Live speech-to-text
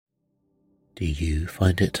Do you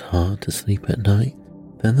find it hard to sleep at night?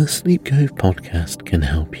 Then the Sleep Cove podcast can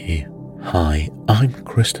help you. Hi, I'm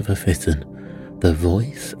Christopher Fitton, the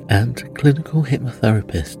voice and clinical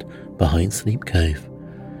hypnotherapist behind Sleep Cove.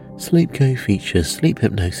 Sleep Cove features sleep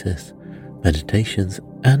hypnosis, meditations,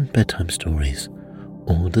 and bedtime stories,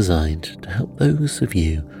 all designed to help those of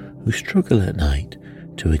you who struggle at night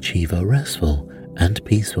to achieve a restful and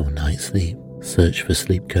peaceful night's sleep. Search for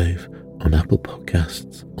Sleep Cove on Apple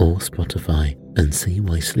Podcasts or Spotify and see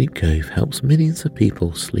why Sleep Cove helps millions of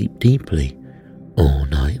people sleep deeply all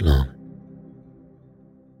night long.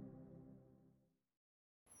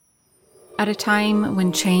 At a time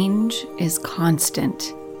when change is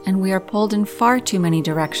constant and we are pulled in far too many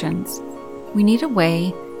directions, we need a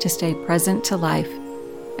way to stay present to life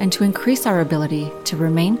and to increase our ability to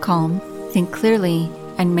remain calm, think clearly,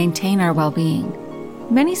 and maintain our well-being.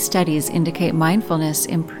 Many studies indicate mindfulness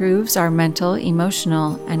improves our mental,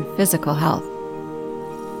 emotional, and physical health.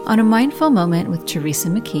 On A Mindful Moment with Teresa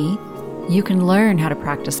McKee, you can learn how to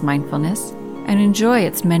practice mindfulness and enjoy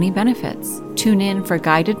its many benefits. Tune in for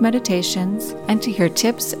guided meditations and to hear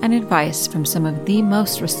tips and advice from some of the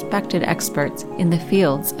most respected experts in the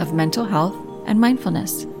fields of mental health and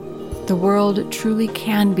mindfulness. The world truly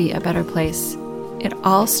can be a better place. It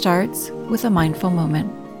all starts with a mindful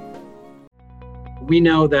moment. We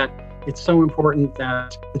know that it's so important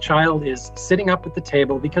that the child is sitting up at the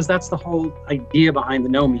table because that's the whole idea behind the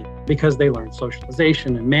Nomi, because they learn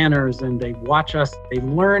socialization and manners and they watch us, they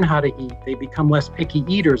learn how to eat, they become less picky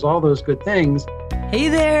eaters, all those good things. Hey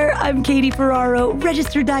there, I'm Katie Ferraro,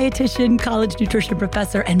 registered dietitian, college nutrition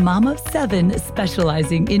professor, and mom of 7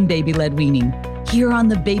 specializing in baby-led weaning. Here on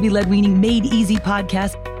the Baby-Led Weaning Made Easy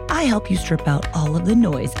podcast, I help you strip out all of the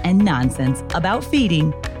noise and nonsense about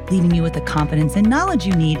feeding, leaving you with the confidence and knowledge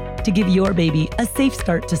you need to give your baby a safe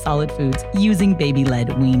start to solid foods using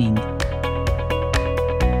baby-led weaning.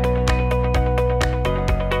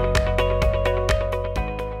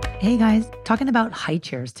 Hey guys, talking about high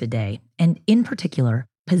chairs today, and in particular,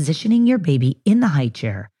 positioning your baby in the high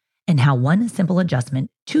chair and how one simple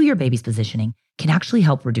adjustment to your baby's positioning can actually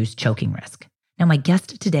help reduce choking risk. Now, my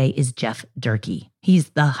guest today is Jeff Durkee. He's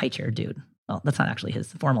the high chair dude. Well, that's not actually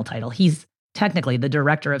his formal title. He's technically the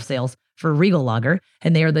director of sales for Regal Lager,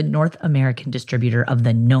 and they are the North American distributor of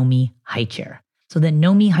the Nomi high chair. So the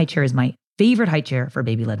Nomi high chair is my favorite high chair for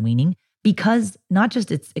baby-led weaning because not just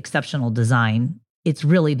its exceptional design, it's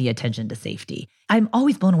really the attention to safety. I'm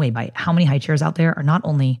always blown away by how many high chairs out there are not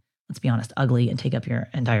only, let's be honest, ugly and take up your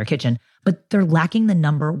entire kitchen, but they're lacking the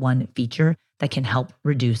number one feature that can help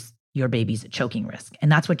reduce your baby's choking risk. And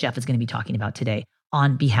that's what Jeff is going to be talking about today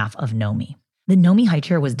on behalf of Nomi. The Nomi high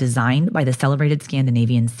chair was designed by the celebrated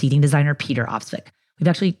Scandinavian seating designer Peter Opsvik. We've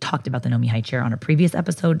actually talked about the Nomi high chair on a previous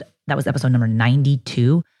episode. That was episode number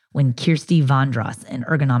 92, when Kirsty Vondras, an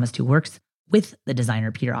ergonomist who works with the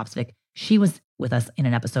designer Peter Opsvik, she was with us in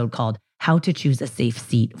an episode called How to Choose a Safe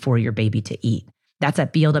Seat for Your Baby to Eat. That's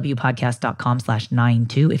at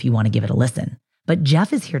blwpodcast.com/92 if you want to give it a listen. But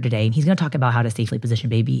Jeff is here today, and he's going to talk about how to safely position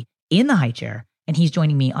baby in the high chair, and he's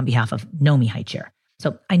joining me on behalf of Nomi high chair.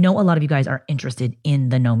 So I know a lot of you guys are interested in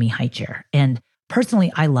the Nomi high chair. And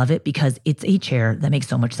personally, I love it because it's a chair that makes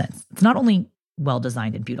so much sense. It's not only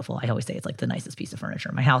well-designed and beautiful. I always say it's like the nicest piece of furniture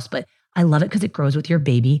in my house, but I love it because it grows with your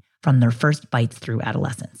baby from their first bites through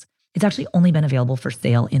adolescence. It's actually only been available for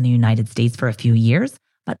sale in the United States for a few years,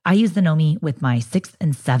 but I use the Nomi with my 6th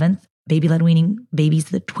and 7th baby-led weaning babies,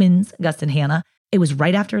 the twins, Gus and Hannah. It was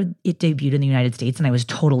right after it debuted in the United States, and I was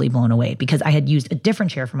totally blown away because I had used a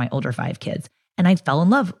different chair for my older 5 kids. And I fell in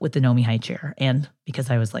love with the Nomi high chair. And because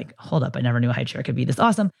I was like, hold up, I never knew a high chair could be this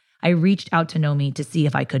awesome, I reached out to Nomi to see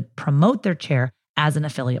if I could promote their chair as an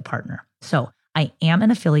affiliate partner. So I am an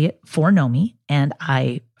affiliate for Nomi, and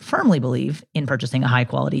I firmly believe in purchasing a high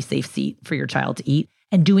quality, safe seat for your child to eat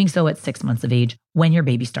and doing so at 6 months of age when your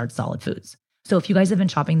baby starts solid foods. So if you guys have been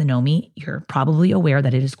shopping the Nomi, you're probably aware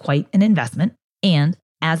that it is quite an investment. And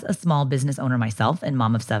as a small business owner myself and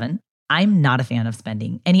mom of 7, I'm not a fan of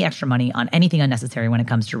spending any extra money on anything unnecessary when it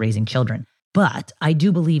comes to raising children. But I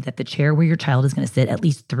do believe that the chair where your child is going to sit at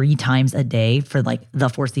least 3 times a day for like the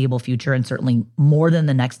foreseeable future, and certainly more than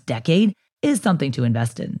the next decade, is something to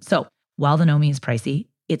invest in. So while the Nomi is pricey,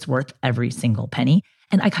 it's worth every single penny.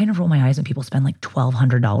 And I kind of roll my eyes when people spend like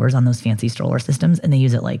 $1,200 on those fancy stroller systems and they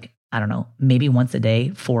use it like, I don't know, maybe once a day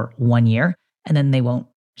for 1 year. And then they won't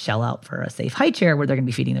shell out for a safe high chair where they're going to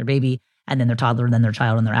be feeding their baby and then their toddler, and then their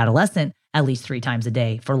child and their adolescent at least 3 times a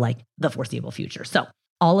day for like the foreseeable future. So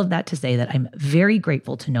all of that to say that I'm very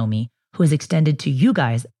grateful to Nomi, who has extended to you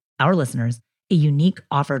guys, our listeners, a unique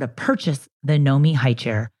offer to purchase the Nomi high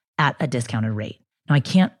chair at a discounted rate. Now, I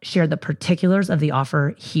can't share the particulars of the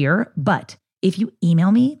offer here, but if you email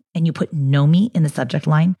me and you put Nomi in the subject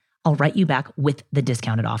line, I'll write you back with the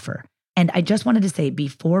discounted offer. And I just wanted to say,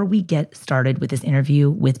 before we get started with this interview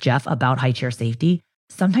with Jeff about high chair safety,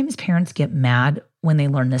 sometimes parents get mad when they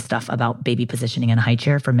learn this stuff about baby positioning in a high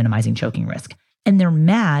chair for minimizing choking risk. And they're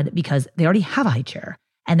mad because they already have a high chair,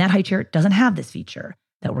 and that high chair doesn't have this feature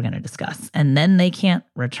that we're going to discuss. And then they can't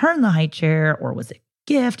return the high chair, or was it a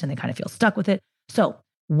gift, and they kind of feel stuck with it. So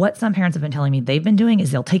what some parents have been telling me they've been doing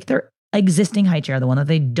is they'll take their existing high chair, the one that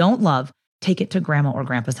they don't love, take it to grandma or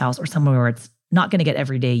grandpa's house or somewhere where it's not going to get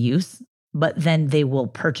everyday use, but then they will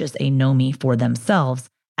purchase a Nomi for themselves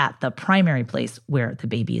at the primary place where the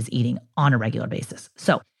baby is eating on a regular basis.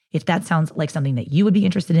 So if that sounds like something that you would be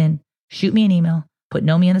interested in, shoot me an email, put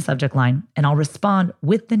Nomi in the subject line, and I'll respond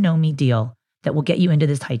with the Nomi deal that will get you into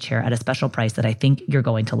this high chair at a special price that I think you're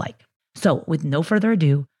going to like. So with no further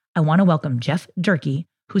ado, I want to welcome Jeff Durkee,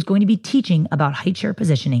 who's going to be teaching about high chair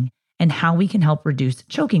positioning and how we can help reduce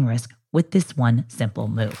choking risk with this one simple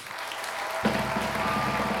move.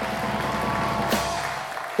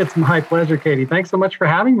 It's my pleasure, Katie. Thanks so much for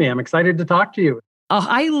having me. I'm excited to talk to you. Oh,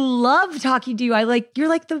 I love talking to you. You're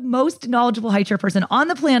like the most knowledgeable high chair person on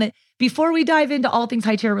the planet. Before we dive into all things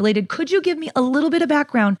high chair related, could you give me a little bit of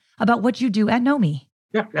background about what you do at Nomi?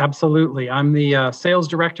 Yeah, absolutely. I'm the sales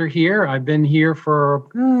director here. I've been here for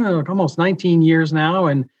almost 19 years now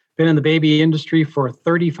and been in the baby industry for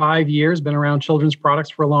 35 years, been around children's products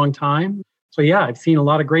for a long time. So yeah, I've seen a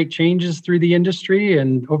lot of great changes through the industry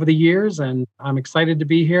and over the years, and I'm excited to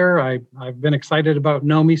be here. I've been excited about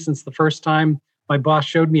Nomi since the first time my boss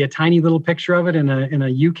showed me a tiny little picture of it in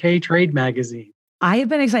a UK trade magazine. I have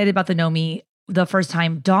been excited about the Nomi the first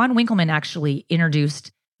time. Dawn Winkleman actually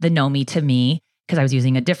introduced the Nomi to me because I was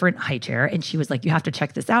using a different high chair, and she was like, you have to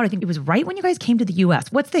check this out. I think it was right when you guys came to the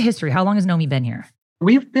US. What's the history? How long has Nomi been here?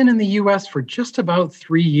 We've been in the US for just about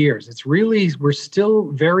 3 years. We're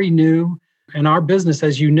still very new. And our business,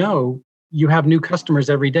 as you know, you have new customers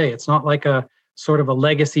every day. It's not like a sort of a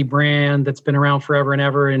legacy brand that's been around forever and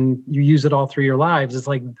ever and you use it all through your lives. It's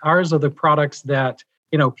like ours are the products that,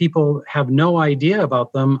 people have no idea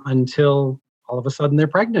about them until all of a sudden they're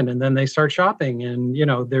pregnant and then they start shopping. And,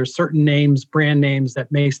 there's certain names, brand names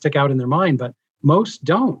that may stick out in their mind, but most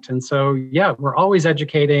don't. And so, yeah, we're always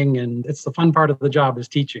educating, and it's the fun part of the job is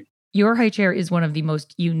teaching. Your high chair is one of the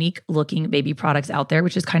most unique looking baby products out there,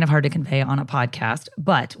 which is kind of hard to convey on a podcast.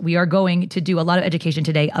 But we are going to do a lot of education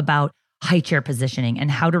today about high chair positioning and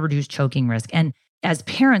how to reduce choking risk. And as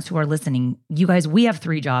parents who are listening, you guys, we have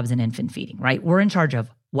 3 jobs in infant feeding, right? We're in charge of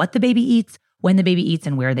what the baby eats, when the baby eats,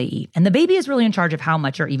 and where they eat. And the baby is really in charge of how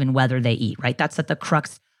much or even whether they eat, right? That's at the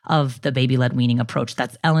crux of the baby-led weaning approach.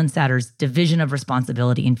 That's Ellen Satter's division of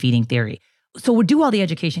responsibility in feeding theory. So we'll do all the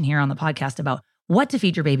education here on the podcast about what to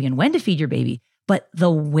feed your baby and when to feed your baby. But the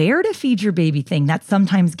where to feed your baby thing, that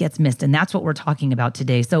sometimes gets missed. And that's what we're talking about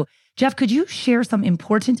today. So Jeff, could you share some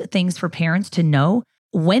important things for parents to know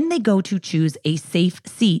when they go to choose a safe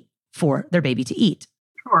seat for their baby to eat?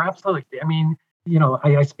 Sure, absolutely. I mean,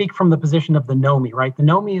 I speak from the position of the Nomi, right? The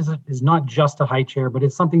Nomi is not just a high chair, but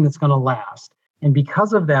it's something that's going to last. And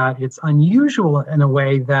because of that, it's unusual in a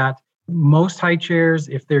way that most high chairs,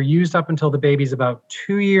 if they're used up until the baby's about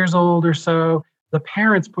 2 years old or so, the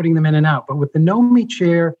parent's putting them in and out. But with the Nomi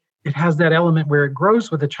chair, it has that element where it grows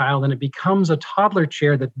with a child and it becomes a toddler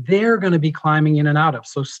chair that they're going to be climbing in and out of.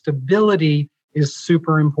 So stability is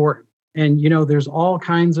super important. And, there's all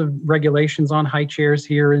kinds of regulations on high chairs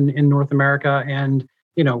here in North America. And,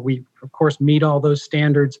 we, of course, meet all those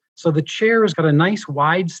standards. So the chair has got a nice,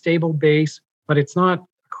 wide, stable base, but it's not a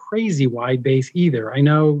crazy wide base either. I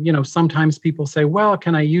know, sometimes people say, well,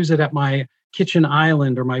 can I use it at my kitchen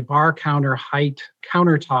island or my bar counter height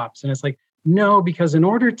countertops? And it's like, no, because in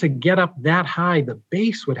order to get up that high, the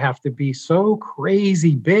base would have to be so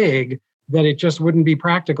crazy big that it just wouldn't be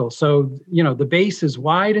practical. So, the base is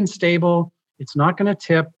wide and stable. It's not going to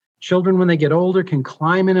tip. Children, when they get older, can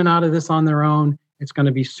climb in and out of this on their own. It's going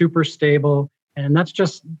to be super stable. And that's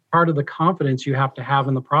just part of the confidence you have to have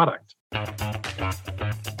in the product.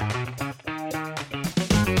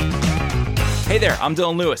 Hey there, I'm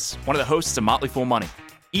Dylan Lewis, one of the hosts of Motley Fool Money.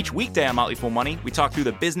 Each weekday on Motley Fool Money, we talk through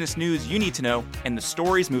the business news you need to know and the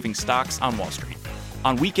stories moving stocks on Wall Street.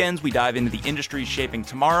 On weekends, we dive into the industries shaping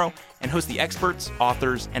tomorrow and host the experts,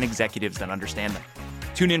 authors, and executives that understand them.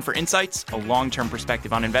 Tune in for insights, a long-term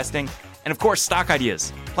perspective on investing, and of course, stock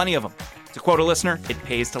ideas. Plenty of them. To quote a listener, it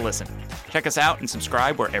pays to listen. Check us out and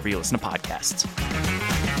subscribe wherever you listen to podcasts.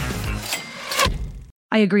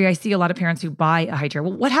 I agree. I see a lot of parents who buy a high chair.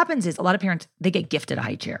 Well, what happens is a lot of parents, they get gifted a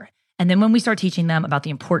high chair. And then when we start teaching them about the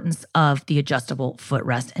importance of the adjustable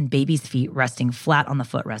footrest and baby's feet resting flat on the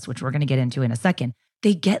footrest, which we're going to get into in a second,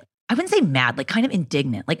 they get, I wouldn't say mad, like kind of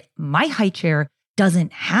indignant. Like, my high chair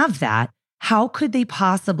doesn't have that. How could they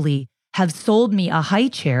possibly have sold me a high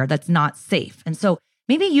chair that's not safe? And so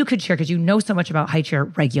maybe you could share, because you know so much about high chair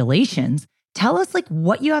regulations. Tell us like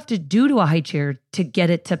what you have to do to a high chair to get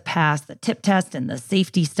it to pass the tip test and the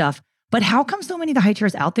safety stuff. But how come so many of the high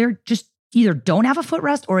chairs out there just either don't have a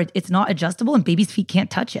footrest or it's not adjustable and baby's feet can't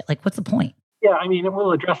touch it? Like, what's the point? Yeah, I mean,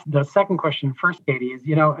 we'll address the second question first, Katie, is,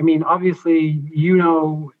 obviously,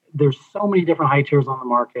 there's so many different high chairs on the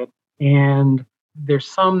market, and there's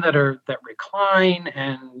some that recline,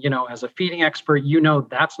 and, as a feeding expert,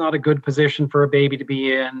 that's not a good position for a baby to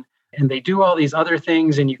be in. And they do all these other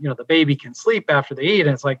things, and the baby can sleep after they eat.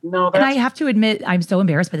 And it's like, no, that's... And I have to admit, I'm so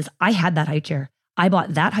embarrassed by this. I had that high chair. I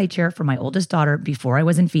bought that high chair for my oldest daughter before I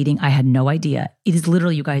was in feeding. I had no idea. It is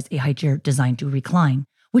literally, you guys, a high chair designed to recline,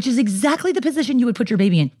 which is exactly the position you would put your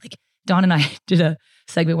baby in. Like, Dawn and I did a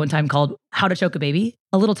segment one time called How to Choke a Baby,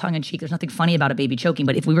 a little tongue in cheek. There's nothing funny about a baby choking,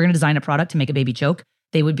 but if we were going to design a product to make a baby choke,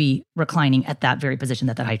 they would be reclining at that very position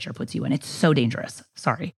that high chair puts you in. It's so dangerous.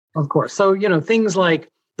 Sorry. Of course. So, things like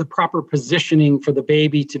the proper positioning for the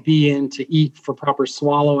baby to be in, to eat, for proper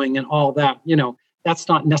swallowing and all that, that's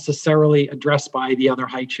not necessarily addressed by the other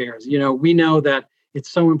high chairs. We know that it's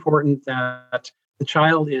so important that the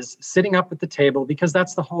child is sitting up at the table, because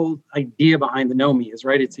that's the whole idea behind the Nomi is,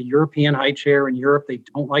 right? It's a European high chair. In Europe, they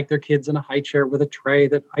don't like their kids in a high chair with a tray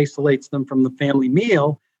that isolates them from the family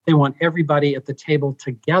meal. They want everybody at the table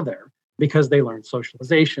together, because they learn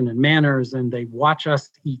socialization and manners, and they watch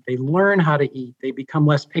us eat. They learn how to eat. They become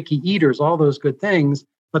less picky eaters, all those good things.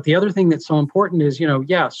 But the other thing that's so important is,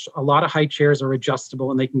 yes, a lot of high chairs are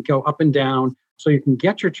adjustable and they can go up and down so you can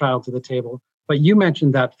get your child to the table. But you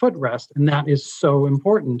mentioned that footrest, and that is so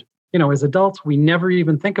important. As adults, we never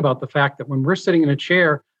even think about the fact that when we're sitting in a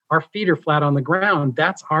chair, our feet are flat on the ground.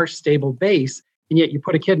 That's our stable base. And yet you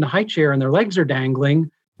put a kid in a high chair and their legs are dangling.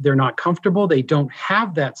 They're not comfortable. They don't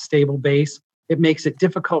have that stable base. It makes it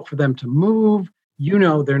difficult for them to move.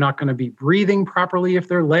 They're not going to be breathing properly if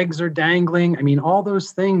their legs are dangling. I mean, all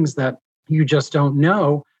those things that you just don't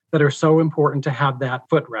know that are so important to have that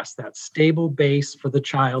footrest, that stable base for the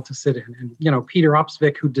child to sit in. And, Peter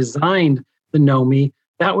Opsvik, who designed the Nomi,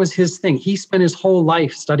 that was his thing. He spent his whole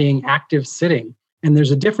life studying active sitting. And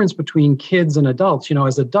there's a difference between kids and adults.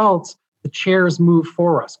 As adults, the chairs move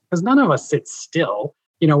for us because none of us sit still.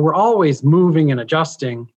 We're always moving and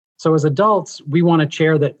adjusting. So as adults, we want a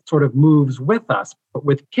chair that sort of moves with us. But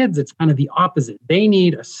with kids, it's kind of the opposite. They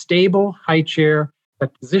need a stable high chair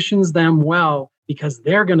that positions them well because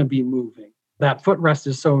they're going to be moving. That footrest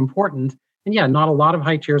is so important. And yeah, not a lot of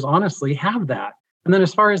high chairs, honestly, have that. And then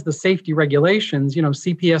as far as the safety regulations,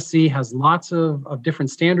 CPSC has lots of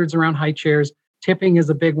different standards around high chairs. Tipping is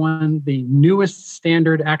a big one. The newest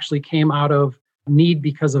standard actually came out of need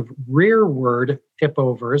because of rearward tip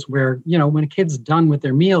overs, where, when a kid's done with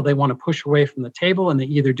their meal, they want to push away from the table, and they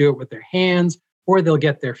either do it with their hands or they'll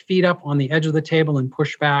get their feet up on the edge of the table and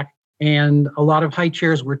push back. And a lot of high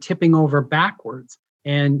chairs were tipping over backwards.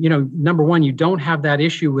 And, number one, you don't have that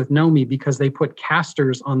issue with Nomi because they put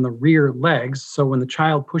casters on the rear legs. So when the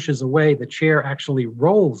child pushes away, the chair actually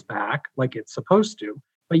rolls back like it's supposed to.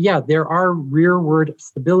 But yeah, there are rearward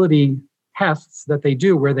stability tests that they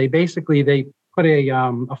do where they put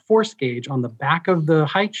a force gauge on the back of the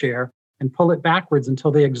high chair and pull it backwards until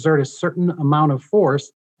they exert a certain amount of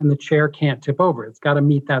force and the chair can't tip over. It's got to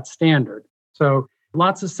meet that standard. So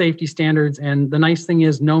lots of safety standards. And the nice thing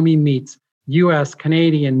is Nomi meets US,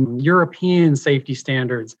 Canadian, European safety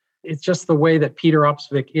standards. It's just the way that Peter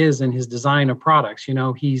Opsvik is in his design of products.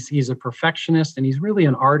 He's a perfectionist and he's really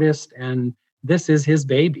an artist, and this is his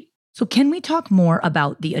baby. So can we talk more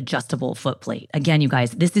about the adjustable foot plate? Again, you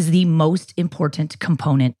guys, this is the most important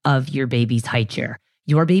component of your baby's high chair.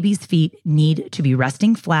 Your baby's feet need to be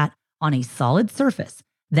resting flat on a solid surface.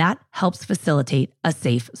 That helps facilitate a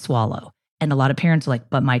safe swallow. And a lot of parents are like,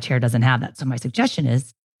 but my chair doesn't have that. So my suggestion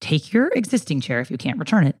is take your existing chair, if you can't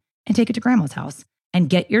return it, and take it to grandma's house and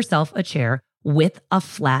get yourself a chair with a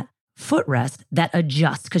flat footrest that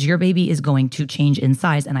adjusts, because your baby is going to change in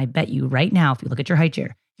size. And I bet you right now, if you look at your high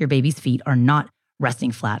chair, your baby's feet are not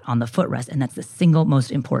resting flat on the footrest. And that's the single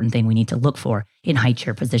most important thing we need to look for in high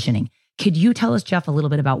chair positioning. Could you tell us, Jeff, a little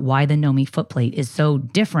bit about why the Nomi foot plate is so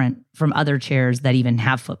different from other chairs that even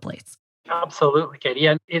have foot plates? Absolutely, Katie.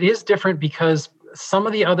 And it is different because some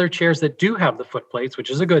of the other chairs that do have the foot plates, which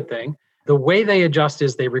is a good thing, the way they adjust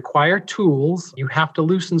is they require tools. You have to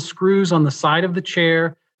loosen screws on the side of the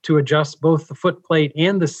chair to adjust both the foot plate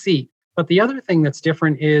and the seat. But the other thing that's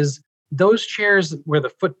different is those chairs where the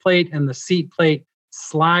foot plate and the seat plate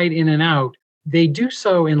slide in and out, they do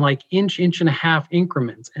so in like inch and a half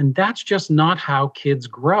increments. And that's just not how kids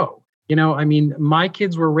grow. I mean, my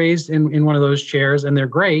kids were raised in one of those chairs and they're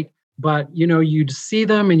great, but you'd see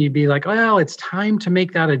them and you'd be like, well, it's time to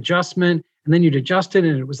make that adjustment. And then you'd adjust it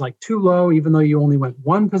and it was like too low, even though you only went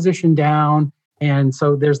one position down. And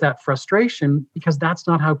so there's that frustration because that's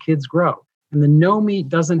not how kids grow. And the Nomi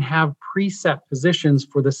doesn't have preset positions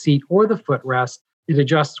for the seat or the footrest. It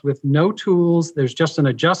adjusts with no tools. There's just an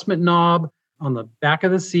adjustment knob on the back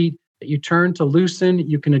of the seat that you turn to loosen.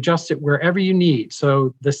 You can adjust it wherever you need.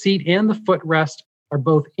 So the seat and the footrest are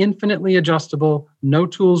both infinitely adjustable, no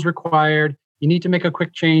tools required. You need to make a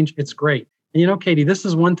quick change. It's great. And Katie, this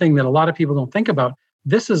is one thing that a lot of people don't think about.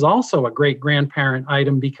 This is also a great grandparent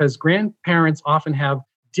item because grandparents often have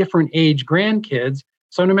different age grandkids.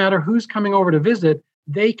 So no matter who's coming over to visit,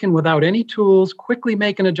 they can, without any tools, quickly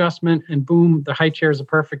make an adjustment and boom, the high chair is a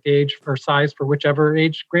perfect age or size for whichever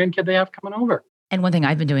age grandkid they have coming over. And one thing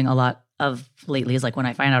I've been doing a lot of lately is like when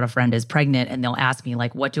I find out a friend is pregnant and they'll ask me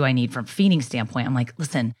like, what do I need from feeding standpoint? I'm like,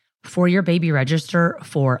 listen, for your baby register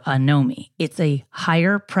for a Nomi, it's a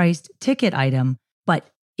higher priced ticket item. But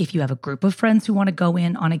if you have a group of friends who want to go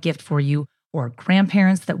in on a gift for you or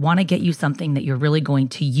grandparents that want to get you something that you're really going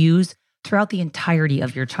to use throughout the entirety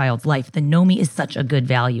of your child's life, the Nomi is such a good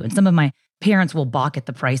value. And some of my parents will balk at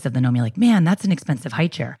the price of the Nomi, like, man, that's an expensive high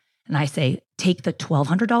chair. And I say, take the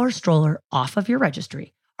 $1,200 stroller off of your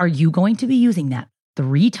registry. Are you going to be using that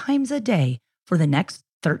 3 times a day for the next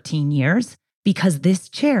 13 years? Because this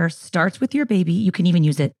chair starts with your baby. You can even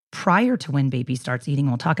use it prior to when baby starts eating.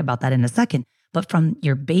 We'll talk about that in a second. But from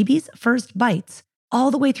your baby's first bites all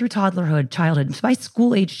the way through toddlerhood, childhood, my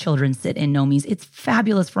school-age children sit in Nomis. It's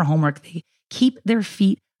fabulous for homework. They keep their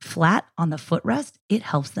feet flat on the footrest. It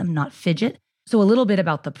helps them not fidget. So a little bit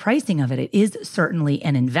about the pricing of it. It is certainly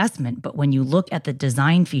an investment, but when you look at the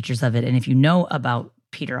design features of it, and if you know about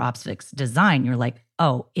Peter Opsvik's design, you're like,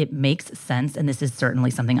 oh, it makes sense. And this is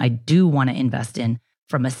certainly something I do want to invest in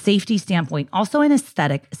from a safety standpoint, also an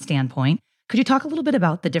aesthetic standpoint. Could you talk a little bit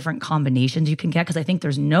about the different combinations you can get? Because I think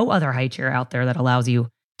there's no other high chair out there that allows you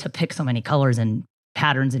to pick so many colors and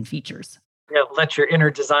patterns and features. Yeah, let your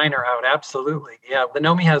inner designer out. Absolutely. Yeah, the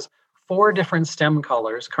Nomi has 4 different stem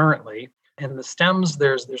colors currently. And the stems,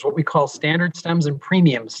 there's what we call standard stems and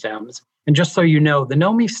premium stems. And just so you know, the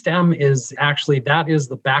Nomi stem is actually, that is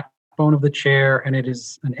the backbone of the chair. And it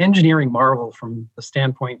is an engineering marvel from the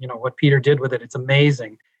standpoint, what Peter did with it. It's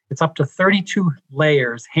amazing. It's up to 32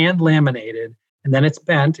 layers, hand laminated, and then it's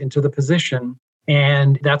bent into the position.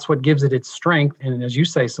 And that's what gives it its strength. And as you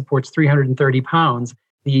say, supports 330 pounds.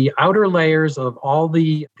 The outer layers of all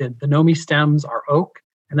the Nomi stems are oak.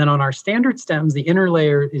 And then on our standard stems, the inner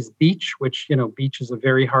layer is beech, which, beech is a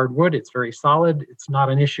very hard wood. It's very solid. It's not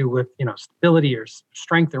an issue with, stability or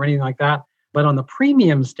strength or anything like that. But on the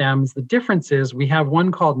premium stems, the difference is we have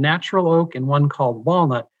one called natural oak and one called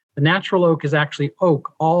walnut. The natural oak is actually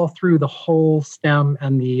oak all through the whole stem,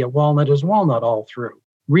 and the walnut is walnut all through.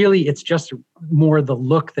 Really, it's just more the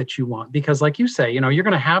look that you want. Because like you say, you're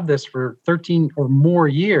going to have this for 13 or more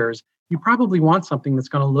years. You probably want something that's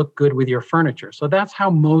going to look good with your furniture. So that's how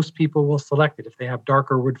most people will select it. If they have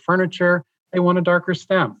darker wood furniture, they want a darker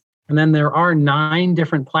stem. And then there are 9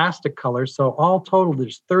 different plastic colors. So all total,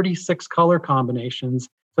 there's 36 color combinations.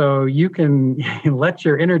 So you can let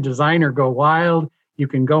your inner designer go wild. You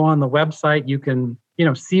can go on the website. You can,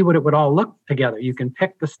 see what it would all look together. You can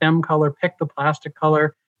pick the stem color, pick the plastic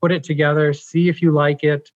color, put it together, see if you like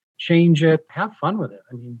it, change it, have fun with it.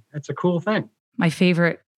 I mean, it's a cool thing. My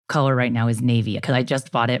favorite color right now is navy because I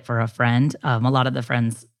just bought it for a friend. A lot of the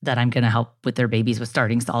friends that I'm going to help with their babies with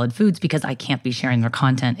starting solid foods, because I can't be sharing their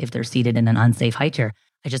content if they're seated in an unsafe high chair.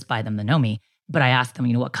 I just buy them the Nomi. But I asked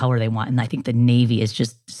them, what color they want. And I think the navy is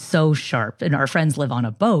just so sharp. And our friends live on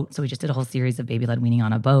a boat. So we just did a whole series of baby-led weaning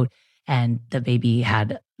on a boat. And the baby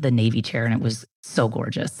had the navy chair and it was so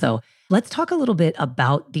gorgeous. So let's talk a little bit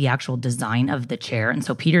about the actual design of the chair. And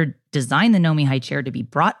so Peter designed the Nomi high chair to be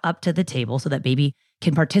brought up to the table so that baby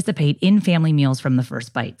can participate in family meals from the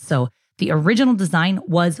first bite. So the original design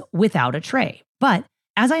was without a tray. But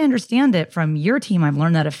as I understand it from your team, I've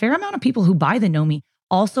learned that a fair amount of people who buy the Nomi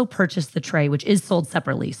also purchase the tray, which is sold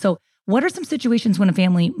separately. So what are some situations when a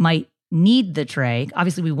family might need the tray?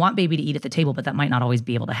 Obviously, we want baby to eat at the table, but that might not always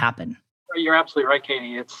be able to happen. You're absolutely right,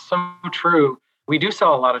 Katie. It's so true. We do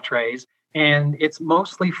sell a lot of trays, and it's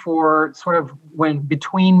mostly for sort of when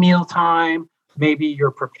between meal time, maybe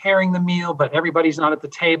you're preparing the meal, but everybody's not at the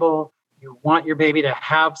table. You want your baby to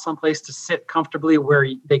have someplace to sit comfortably where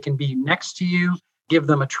they can be next to you. give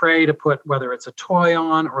them a tray to put, whether it's a toy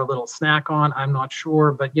on or a little snack on, I'm not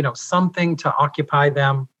sure, but something to occupy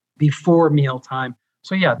them before mealtime.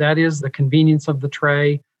 So yeah, that is the convenience of the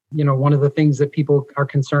tray. One of the things that people are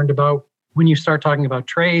concerned about when you start talking about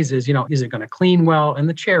trays is, is it going to clean well? And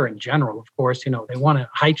the chair in general, of course, they want a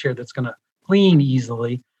high chair that's going to clean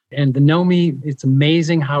easily. And the Nomi, it's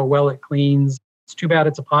amazing how well it cleans. It's too bad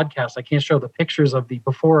it's a podcast. I can't show the pictures of the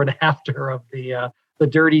before and after of the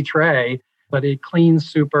dirty tray, but it cleans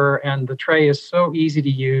super. And the tray is so easy to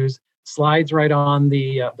use, slides right on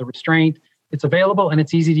the restraint. It's available and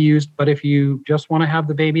it's easy to use. But if you just want to have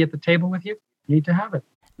the baby at the table with you, you need to have it.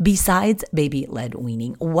 Besides baby-led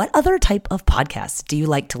weaning, what other type of podcasts do you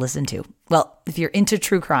like to listen to? Well, if you're into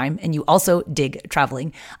true crime and you also dig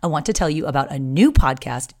traveling, I want to tell you about a new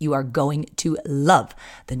podcast you are going to love.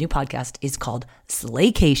 The new podcast is called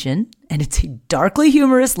Slaycation, and it's a darkly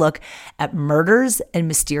humorous look at murders and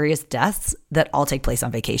mysterious deaths that all take place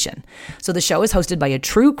on vacation. So the show is hosted by a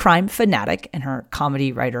true crime fanatic and her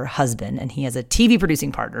comedy writer husband, and he has a TV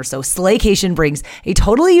producing partner. So Slaycation brings a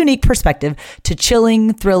totally unique perspective to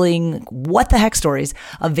chilling, thrilling, what the heck stories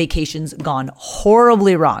of vacations gone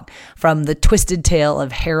horribly wrong. From the twisted tale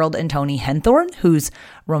of Harold and Toni Henthorne, whose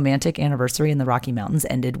romantic anniversary in the Rocky Mountains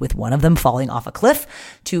ended with one of them falling off a cliff,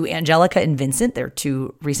 to Angelica and Vincent, their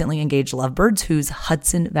two recently engaged lovebirds, whose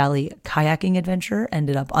Hudson Valley kayaking adventure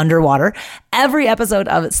ended up underwater. Every episode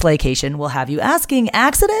of Slaycation will have you asking,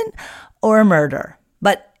 accident or murder?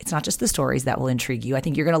 But it's not just the stories that will intrigue you. I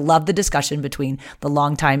think you're going to love the discussion between the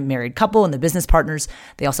longtime married couple and the business partners.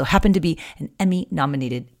 They also happen to be an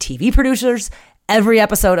Emmy-nominated TV producers. Every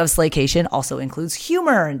episode of Slaycation also includes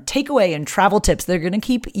humor and takeaway and travel tips that are going to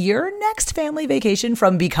keep your next family vacation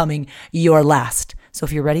from becoming your last. So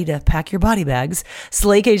if you're ready to pack your body bags,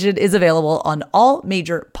 Slaycation is available on all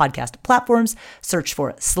major podcast platforms. Search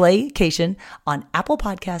for Slaycation on Apple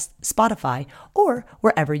Podcasts, Spotify, or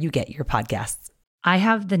wherever you get your podcasts. I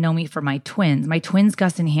have the Nomi for my twins. My twins,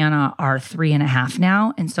 Gus and Hannah, are 3.5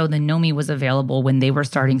 now. And so the Nomi was available when they were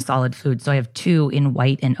starting solid food. So I have 2 in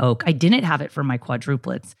white and oak. I didn't have it for my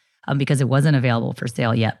quadruplets because it wasn't available for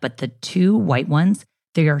sale yet. But the 2 white ones,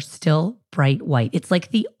 they are still bright white. It's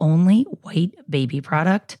like the only white baby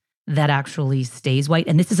product that actually stays white.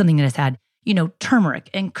 And this is something that has had,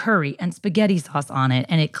 turmeric and curry and spaghetti sauce on it.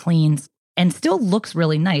 And it cleans and still looks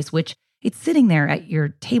really nice, which it's sitting there at your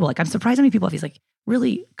table. Like, I'm surprised how many people have these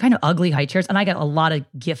really kind of ugly high chairs. And I got a lot of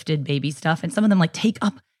gifted baby stuff. And some of them take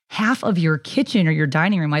up half of your kitchen or your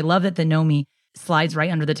dining room. I love that the Nomi slides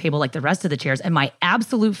right under the table like the rest of the chairs. And my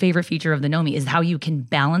absolute favorite feature of the Nomi is how you can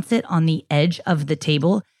balance it on the edge of the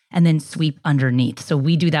table and then sweep underneath. So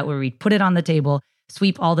we do that where we put it on the table,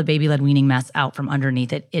 sweep all the baby-led weaning mess out from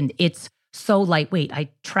underneath it. And it's so lightweight. I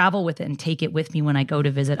travel with it and take it with me when I go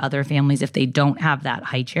to visit other families if they don't have that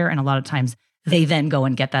high chair. And a lot of times they then go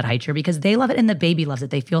and get that high chair because they love it and the baby loves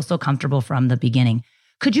it. They feel so comfortable from the beginning.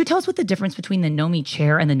 Could you tell us what the difference between the Nomi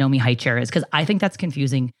chair and the Nomi high chair is? Because I think that's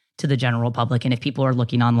confusing to the general public. And if people are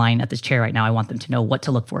looking online at this chair right now, I want them to know what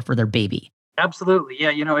to look for their baby. Absolutely.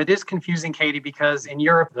 Yeah. It is confusing, Katie, because in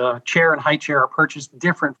Europe, the chair and high chair are purchased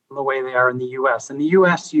different from the way they are in the US. In the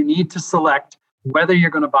US, you need to select whether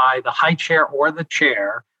you're going to buy the high chair or the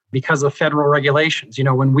chair because of federal regulations.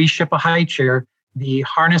 When we ship a high chair, the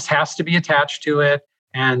harness has to be attached to it.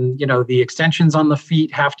 And, the extensions on the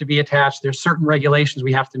feet have to be attached. There's certain regulations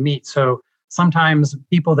we have to meet. So sometimes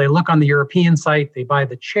people, they look on the European site, they buy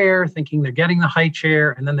the chair thinking they're getting the high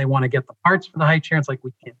chair, and then they want to get the parts for the high chair. It's like,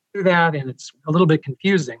 we can't do that. And it's a little bit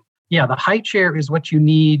confusing. Yeah, the high chair is what you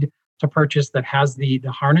need to purchase that has the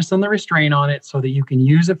harness and the restraint on it so that you can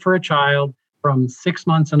use it for a child from 6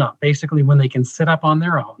 months and up, basically when they can sit up on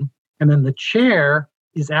their own. And then the chair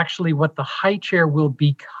is actually what the high chair will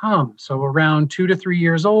become. So around 2 to 3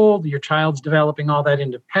 years old, your child's developing all that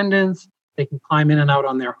independence. They can climb in and out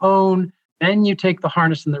on their own. Then you take the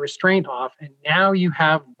harness and the restraint off, and now you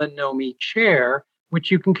have the Nomi chair,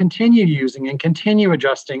 which you can continue using and continue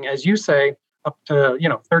adjusting, as you say, up to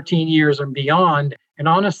 13 years and beyond. And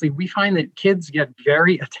honestly, we find that kids get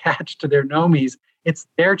very attached to their Nomis. It's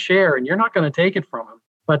their chair, and you're not going to take it from them.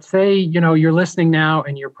 But say, you're listening now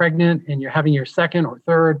and you're pregnant and you're having your second or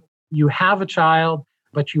third, you have a child,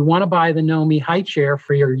 but you want to buy the Nomi high chair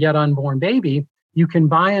for your yet unborn baby, you can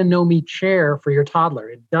buy a Nomi chair for your toddler.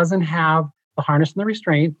 It doesn't have the harness and the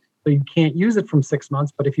restraint, so you can't use it from 6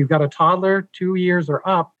 months. But if you've got a toddler, 2 years or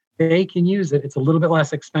up, they can use it. It's a little bit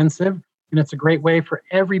less expensive, and it's a great way for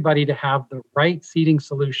everybody to have the right seating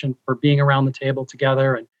solution for being around the table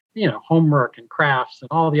together and, homework and crafts and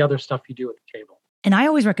all the other stuff you do at the table. And I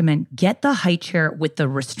always recommend get the high chair with the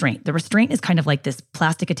restraint. The restraint is kind of like this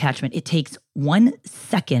plastic attachment. It takes 1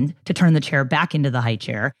 second to turn the chair back into the high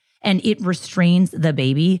chair, and it restrains the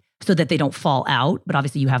baby so that they don't fall out. But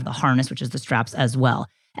obviously you have the harness, which is the straps as well.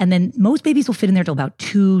 And then most babies will fit in there till about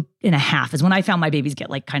 2.5 is when I found my babies get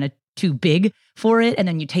like kind of too big for it. And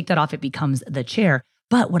then you take that off, it becomes the chair.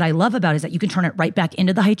 But what I love about it is that you can turn it right back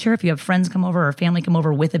into the high chair. If you have friends come over or family come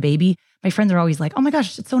over with a baby, my friends are always like, oh my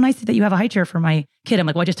gosh, it's so nice that you have a high chair for my kid. I'm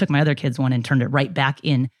like, well, I just took my other kid's one and turned it right back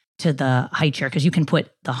in to the high chair because you can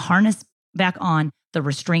put the harness back on, the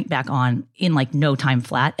restraint back on in like no time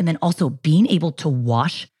flat. And then also being able to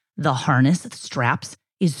wash the harness, the straps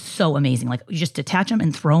is so amazing. Like you just detach them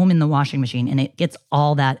and throw them in the washing machine and it gets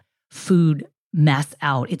all that food mess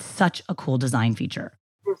out. It's such a cool design feature.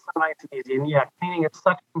 It's so nice and easy. And yeah, cleaning is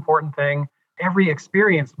such an important thing. Every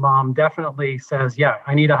experienced mom definitely says, yeah,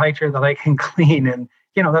 I need a high chair that I can clean. And,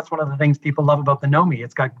 that's one of the things people love about the Nomi.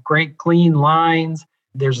 It's got great clean lines.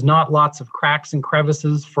 There's not lots of cracks and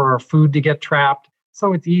crevices for food to get trapped.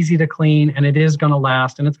 So it's easy to clean and it is going to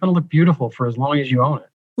last and it's going to look beautiful for as long as you own it.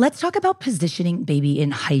 Let's talk about positioning baby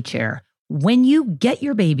in high chair. When you get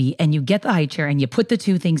your baby and you get the high chair and you put the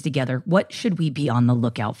two things together, what should we be on the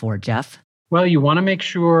lookout for, Jeff? Well, you want to make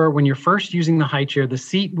sure when you're first using the high chair, the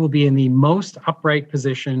seat will be in the most upright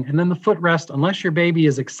position. And then the footrest, unless your baby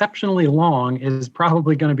is exceptionally long, is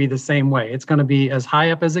probably going to be the same way. It's going to be as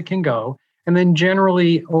high up as it can go. And then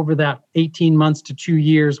generally over that 18 months to 2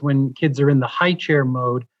 years, when kids are in the high chair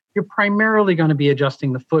mode, you're primarily going to be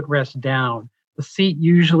adjusting the footrest down. The seat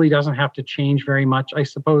usually doesn't have to change very much. I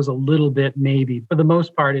suppose a little bit, maybe. For the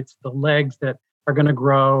most part, it's the legs that are going to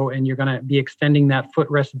grow and you're going to be extending that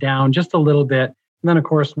footrest down just a little bit. And then, of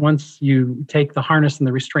course, once you take the harness and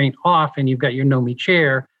the restraint off and you've got your Nomi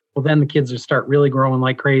chair, well, then the kids will start really growing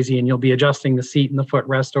like crazy and you'll be adjusting the seat and the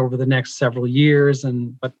footrest over the next several years.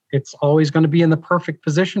 But it's always going to be in the perfect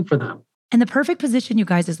position for them. And the perfect position, you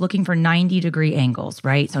guys, is looking for 90-degree angles,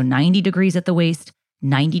 right? So 90 degrees at the waist,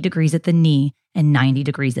 90 degrees at the knee, and 90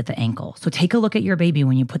 degrees at the ankle. So take a look at your baby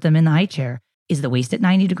when you put them in the high chair. Is the waist at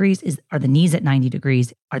 90 degrees? Are the knees at 90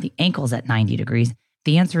 degrees? Are the ankles at 90 degrees?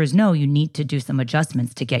 The answer is no. You need to do some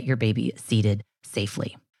adjustments to get your baby seated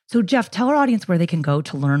safely. So Jeff, tell our audience where they can go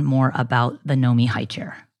to learn more about the Nomi high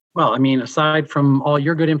chair. Well, aside from all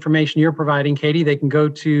your good information you're providing, Katie, they can go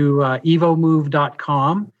to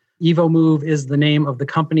evomove.com. Evomove is the name of the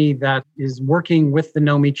company that is working with the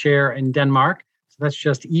Nomi chair in Denmark. So that's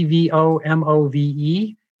just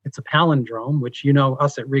EVOMOVE. It's a palindrome, which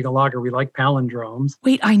us at Regal Lager, we like palindromes.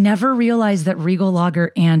 Wait, I never realized that Regal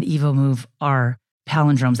Lager and EvoMove are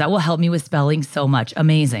palindromes. That will help me with spelling so much.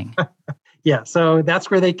 Amazing. Yeah, so that's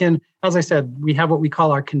where they can, as I said, we have what we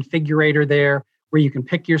call our configurator there, where you can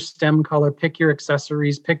pick your stem color, pick your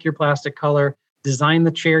accessories, pick your plastic color, design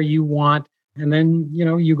the chair you want, and then,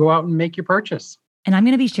 you go out and make your purchase. And I'm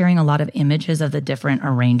going to be sharing a lot of images of the different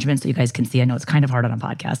arrangements so you guys can see. I know it's kind of hard on a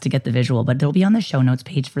podcast to get the visual, but they'll be on the show notes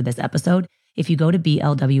page for this episode. If you go to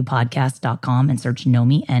blwpodcast.com and search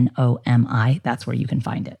Nomi, Nomi, that's where you can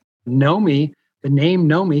find it. Nomi, the name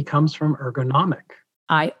Nomi comes from ergonomic.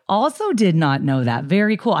 I also did not know that.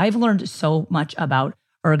 Very cool. I've learned so much about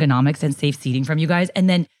ergonomics and safe seating from you guys. And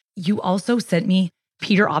then you also sent me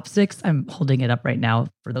Peter Opsick's, I'm holding it up right now.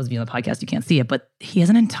 For those of you on the podcast, you can't see it, but he has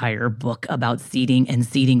an entire book about seating and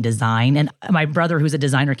seating design. And my brother, who's a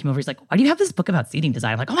designer, came over. He's like, why do you have this book about seating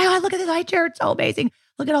design? I'm like, oh my God, look at this high chair. It's so amazing.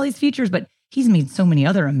 Look at all these features. But he's made so many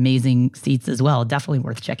other amazing seats as well. Definitely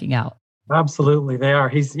worth checking out. Absolutely. They are.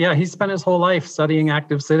 He's spent his whole life studying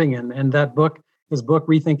active sitting. And that book, his book,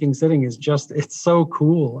 Rethinking Sitting, is it's so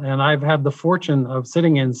cool. And I've had the fortune of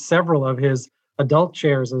sitting in several of his adult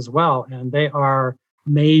chairs as well. And they are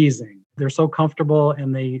amazing. They're so comfortable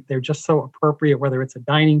and they're just so appropriate, whether it's a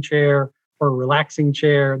dining chair or a relaxing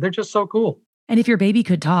chair. They're just so cool. And if your baby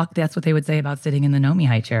could talk, that's what they would say about sitting in the Nomi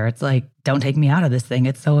high chair. It's like, don't take me out of this thing.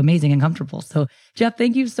 It's so amazing and comfortable. So Jeff,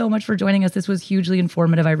 thank you so much for joining us. This was hugely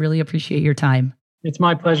informative. I really appreciate your time. It's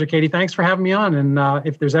my pleasure, Katie. Thanks for having me on. And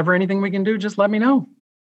if there's ever anything we can do, just let me know.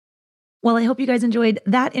 Well, I hope you guys enjoyed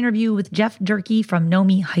that interview with Jeff Durkee from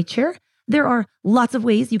Nomi High Chair. There are lots of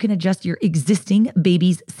ways you can adjust your existing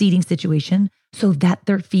baby's seating situation so that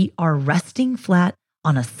their feet are resting flat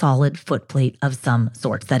on a solid foot plate of some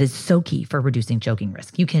sorts. That is so key for reducing choking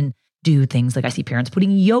risk. You can do things like I see parents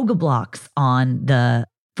putting yoga blocks on the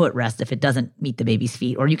footrest if it doesn't meet the baby's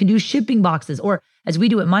feet, or you can do shipping boxes, or as we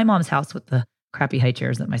do at my mom's house with the crappy high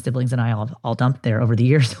chairs that my siblings and I all dumped there over the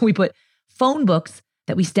years, we put phone books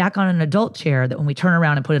that we stack on an adult chair that when we turn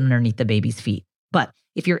around and put it underneath the baby's feet. But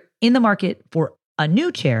if you're in the market for a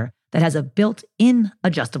new chair that has a built-in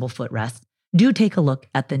adjustable footrest, do take a look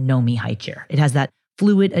at the Nomi high chair. It has that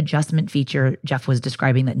fluid adjustment feature Jeff was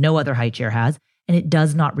describing that no other high chair has, and it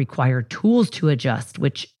does not require tools to adjust,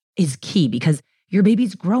 which is key because your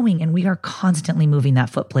baby's growing and we are constantly moving that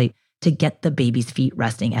foot plate to get the baby's feet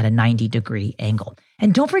resting at a 90-degree angle.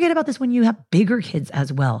 And don't forget about this when you have bigger kids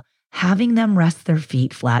as well. Having them rest their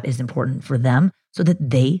feet flat is important for them so that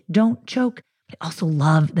they don't choke. I also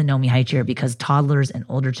love the Nomi high chair because toddlers and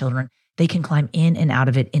older children, they can climb in and out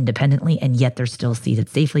of it independently, and yet they're still seated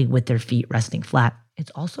safely with their feet resting flat.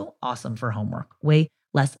 It's also awesome for homework. Way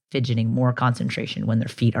less fidgeting, more concentration when their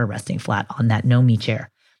feet are resting flat on that Nomi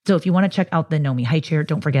chair. So if you want to check out the Nomi high chair,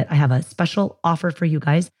 don't forget I have a special offer for you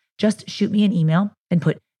guys. Just shoot me an email and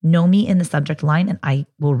put Nomi in the subject line, and I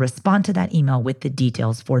will respond to that email with the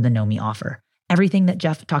details for the Nomi offer. Everything that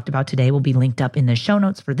Jeff talked about today will be linked up in the show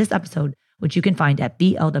notes for this episode, which you can find at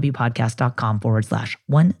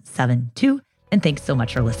blwpodcast.com/172. And thanks so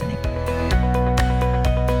much for listening.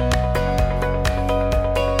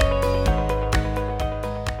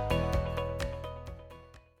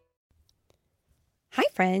 Hi,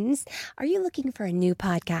 friends. Are you looking for a new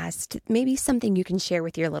podcast? Maybe something you can share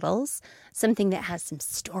with your littles? Something that has some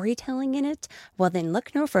storytelling in it? Well, then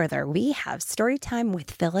look no further. We have Storytime with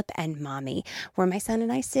Philip and Mommy, where my son and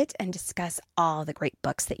I sit and discuss all the great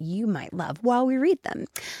books that you might love while we read them.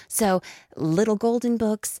 So, Little Golden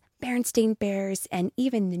Books, Berenstain Bears, and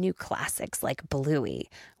even the new classics like Bluey.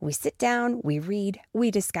 We sit down, we read,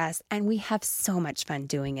 we discuss, and we have so much fun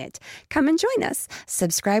doing it. Come and join us.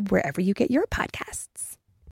 Subscribe wherever you get your podcasts.